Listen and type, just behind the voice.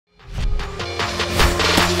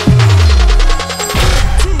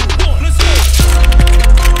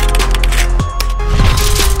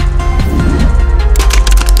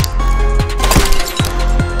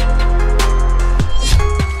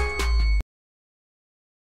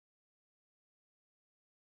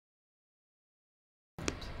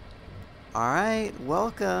Alright,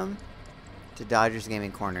 welcome to Dodgers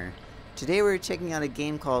Gaming Corner. Today we're checking out a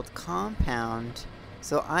game called Compound.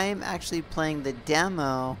 So I am actually playing the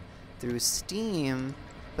demo through Steam,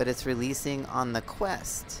 but it's releasing on the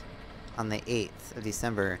Quest on the 8th of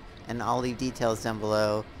December. And I'll leave details down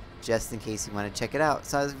below just in case you want to check it out.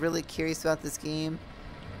 So I was really curious about this game.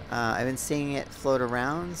 I've been seeing it float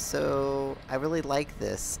around, so I really like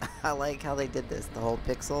this. I like how they did this, the whole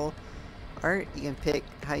pixel art. You can pick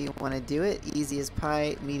how you want to do it. Easy as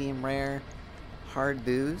pie, medium rare, hard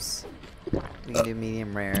booze. We can do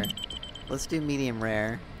medium rare. Let's do medium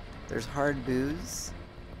rare. There's hard booze.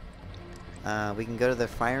 We can go to the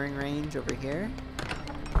firing range over here.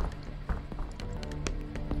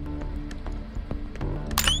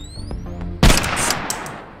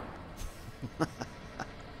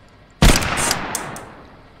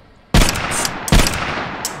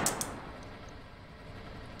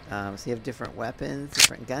 So you have different weapons,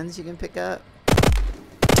 different guns you can pick up.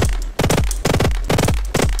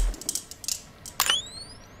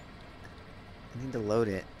 I need to load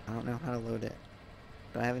it. I don't know how to load it.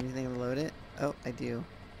 Do I have anything to load it? Oh, I do.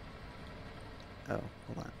 Oh,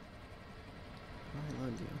 hold on. How do I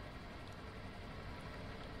load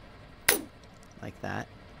you? Like that.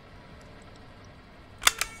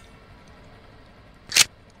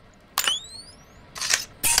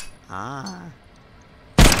 Ah.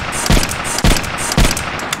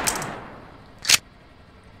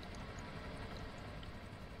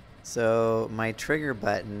 So my trigger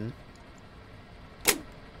button,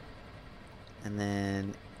 and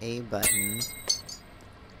then A button,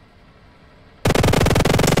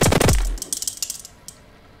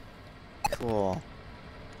 cool.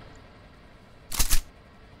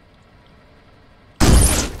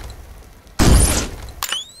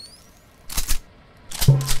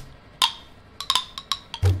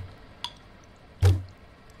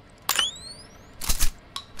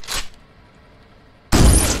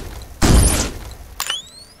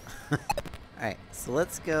 Alright, so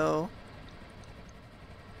let's go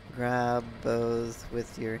grab bows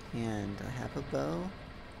with your hand. Do I have a bow?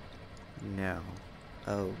 No.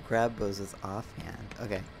 Oh, grab bows is offhand.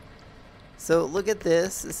 Okay. So look at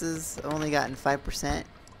this. This has only gotten 5%.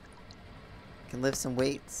 Can lift some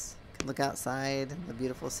weights. Can look outside in the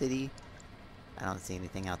beautiful city. I don't see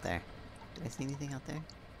anything out there. Did I see anything out there?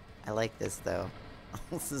 I like this though.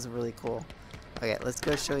 This is really cool. Okay, let's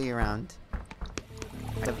go show you around.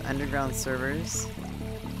 We have underground servers,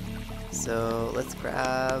 so let's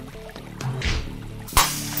grab.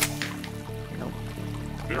 Nope.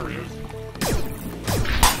 There he is.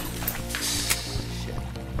 Shit.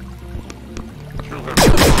 Kill him.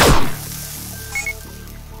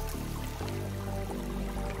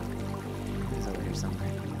 He's over here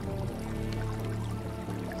somewhere.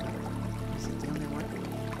 Is it the only one?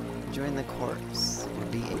 Join the corpse. Or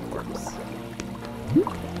be a corpse.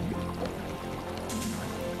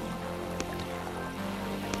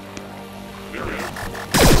 There he is.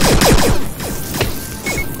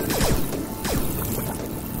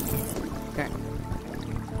 Okay.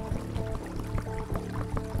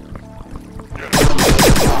 Get him. Kill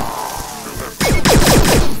him.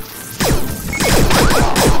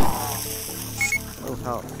 Low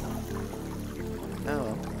health.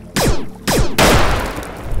 Oh.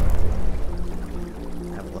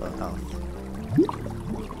 I have low health.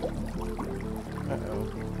 Uh-oh.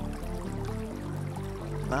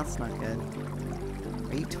 That's not good.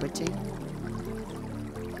 Are you twitching?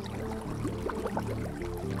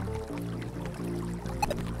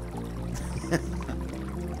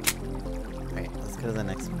 Alright, let's go to the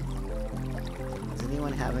next one. Does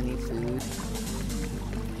anyone have any food?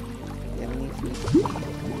 Do you have any food?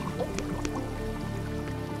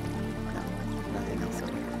 No, nothing else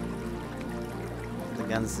over here. The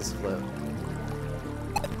guns just float.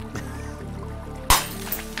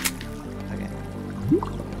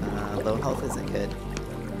 Low health isn't good.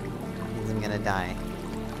 Means I'm gonna die.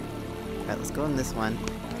 Alright, let's go in this one.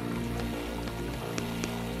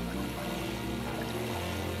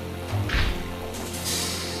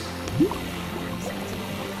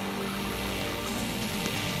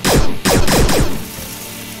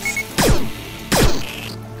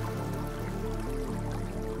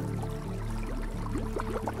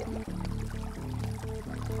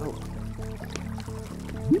 Oh.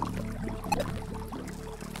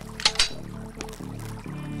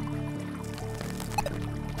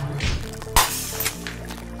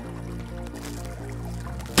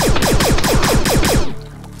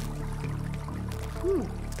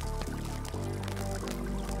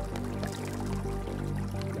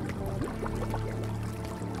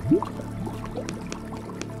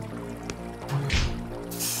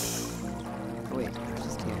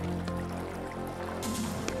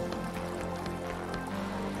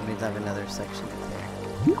 have another section up there.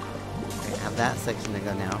 Alright, have that section to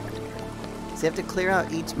go now. So you have to clear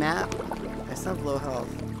out each map. I still have low health.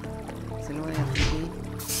 Does anyone have food?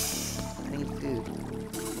 I need food.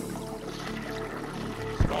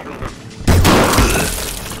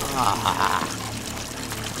 Ah.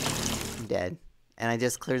 I'm dead. And I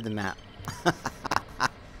just cleared the map.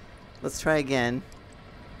 Let's try again.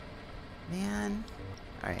 Man.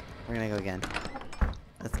 Alright, we're gonna go again.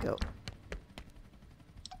 Let's go.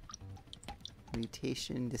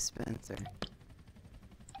 Mutation dispenser.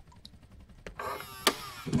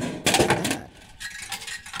 What's that?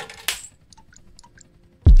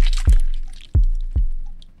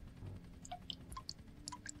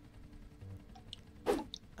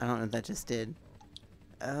 I don't know what that just did.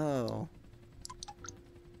 Oh.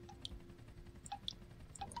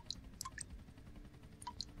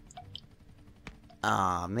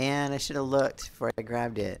 Aw, man, I should have looked before I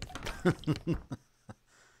grabbed it.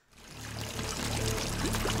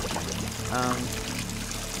 Alright.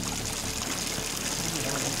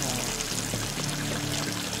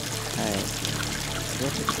 We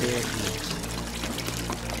have to clear each.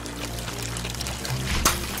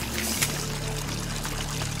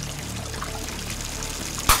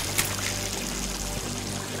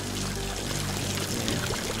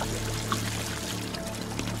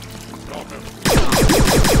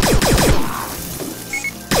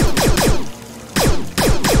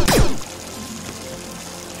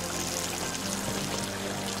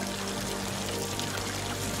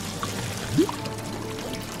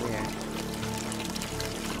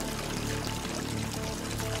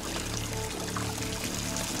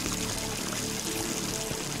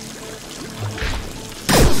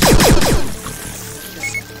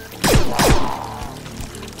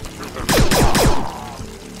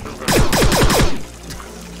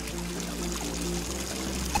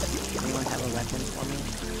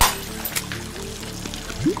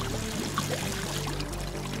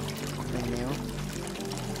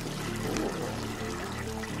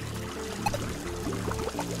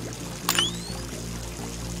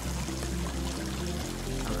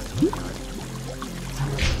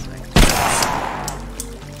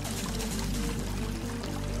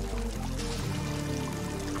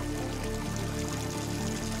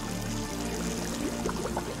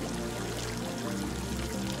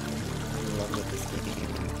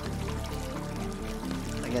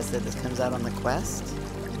 I guess that this comes out on the quest.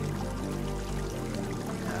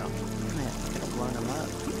 Oh, damn it, I could have blown them up.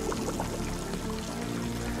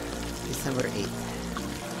 December 8th.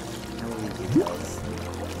 I will leave details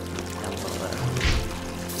down below.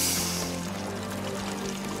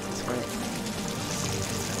 That's right.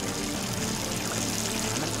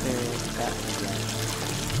 I'm gonna clear that again.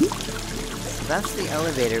 So that's the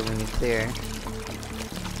elevator when you clear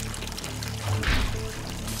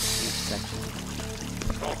each section.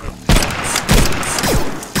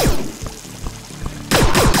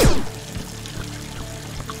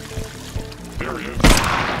 There he is.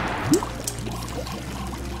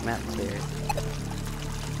 Map cleared.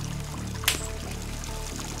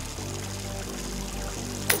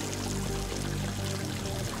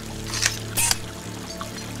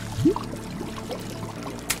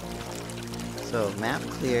 So, map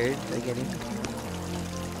cleared. Did I get any?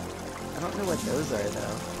 I don't know what those are,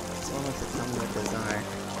 though. Someone wants to tell me what those are.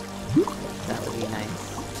 That would be nice.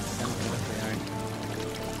 Tell me what they are.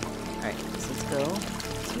 Alright, so let's go.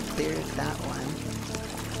 So we cleared that one.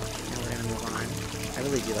 Now we're gonna move on. I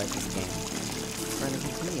really do like this game. We're gonna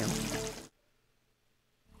continue.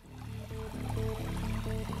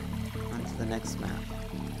 On to the next map.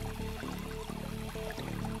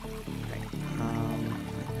 Right.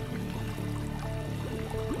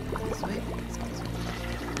 This way? Let's go this way.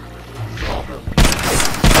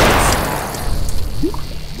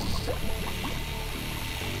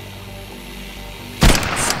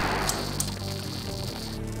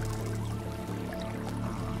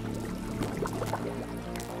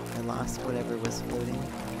 I lost whatever was floating.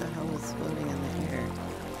 What the hell was floating in the air?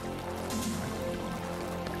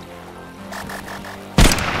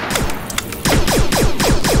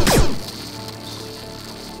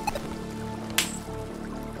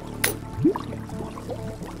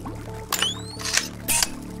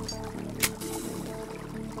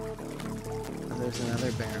 Oh, there's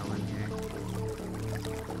another barrel in here.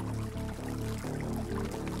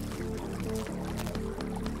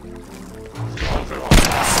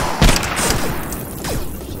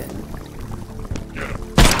 Shit. Get him.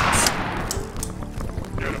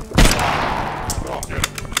 Get him. Oh, get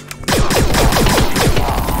him.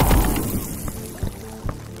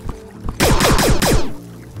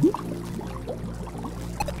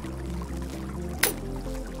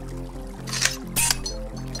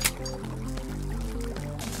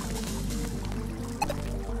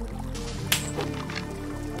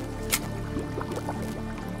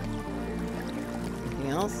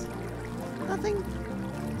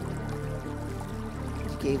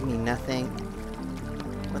 gave me nothing.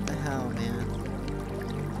 What the hell, man?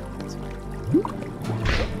 That's fine.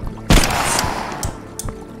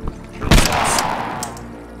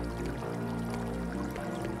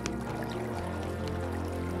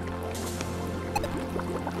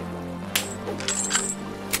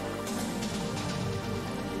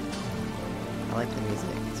 I like the music,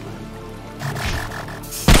 it's fun.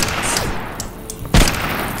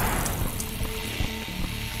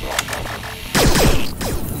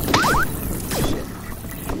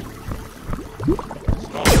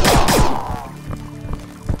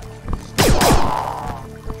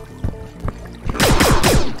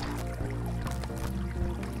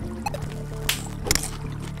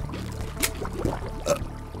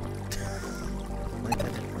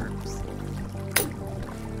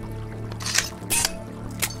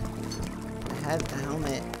 I had the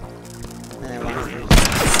helmet, and I lost it.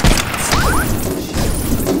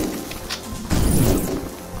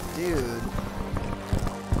 Dude.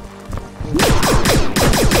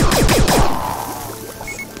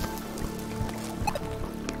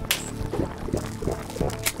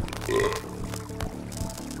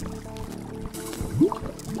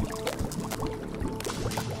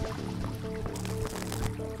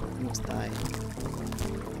 Almost died.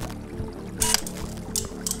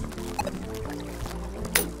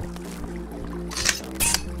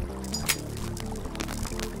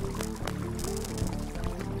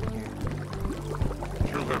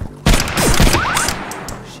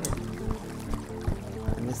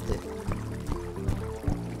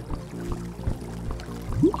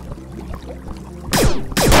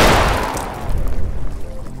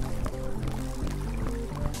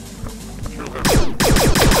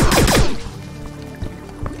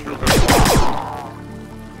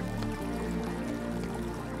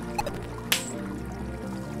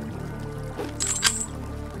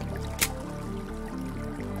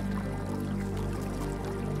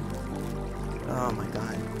 Oh my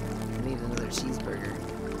god. I need another cheeseburger.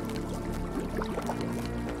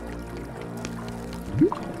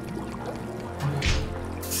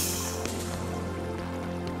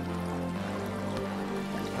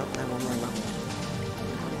 Oh, I have one more level.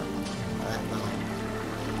 That level.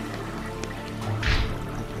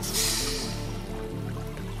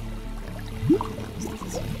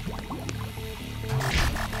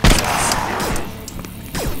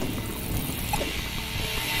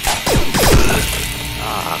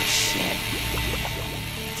 Oh shit.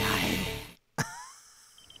 Died.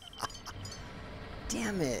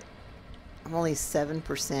 Damn it. I'm only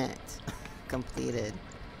 7% completed.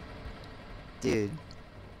 Dude.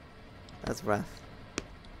 That's rough.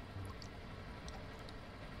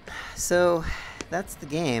 So, that's the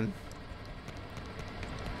game.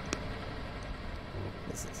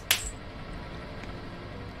 This is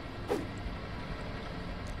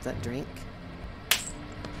that drink?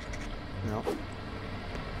 Nope.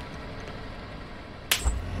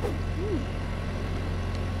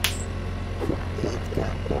 Let's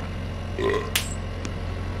go.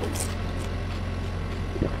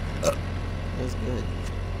 That was good.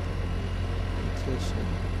 Location.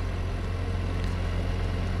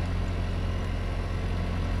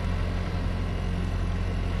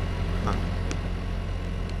 Huh.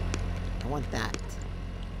 I want that.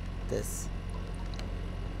 This.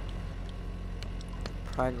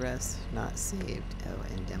 Progress not saved.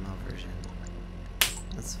 Oh, in demo version.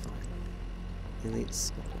 That's fine. Elite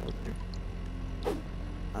Sculptor.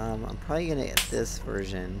 I'm probably gonna get this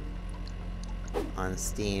version on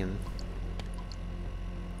Steam.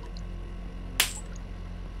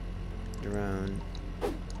 Drone.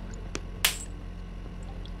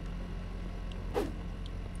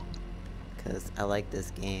 Because I like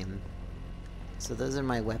this game. So those are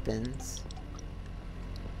my weapons.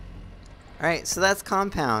 Alright, so that's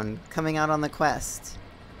Compound coming out on the Quest.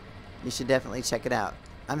 You should definitely check it out.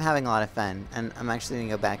 I'm having a lot of fun, and I'm actually going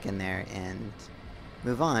to go back in there and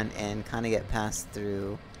move on and kind of get past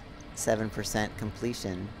through 7%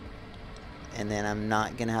 completion. And then I'm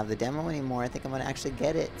not going to have the demo anymore. I think I'm going to actually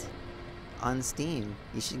get it on Steam.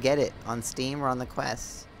 You should get it on Steam or on the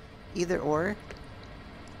Quest. Either or.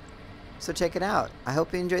 So check it out. I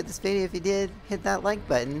hope you enjoyed this video. If you did, hit that like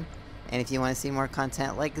button. And if you want to see more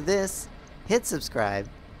content like this, hit subscribe.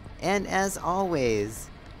 And as always,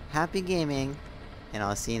 happy gaming, and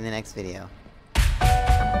I'll see you in the next video.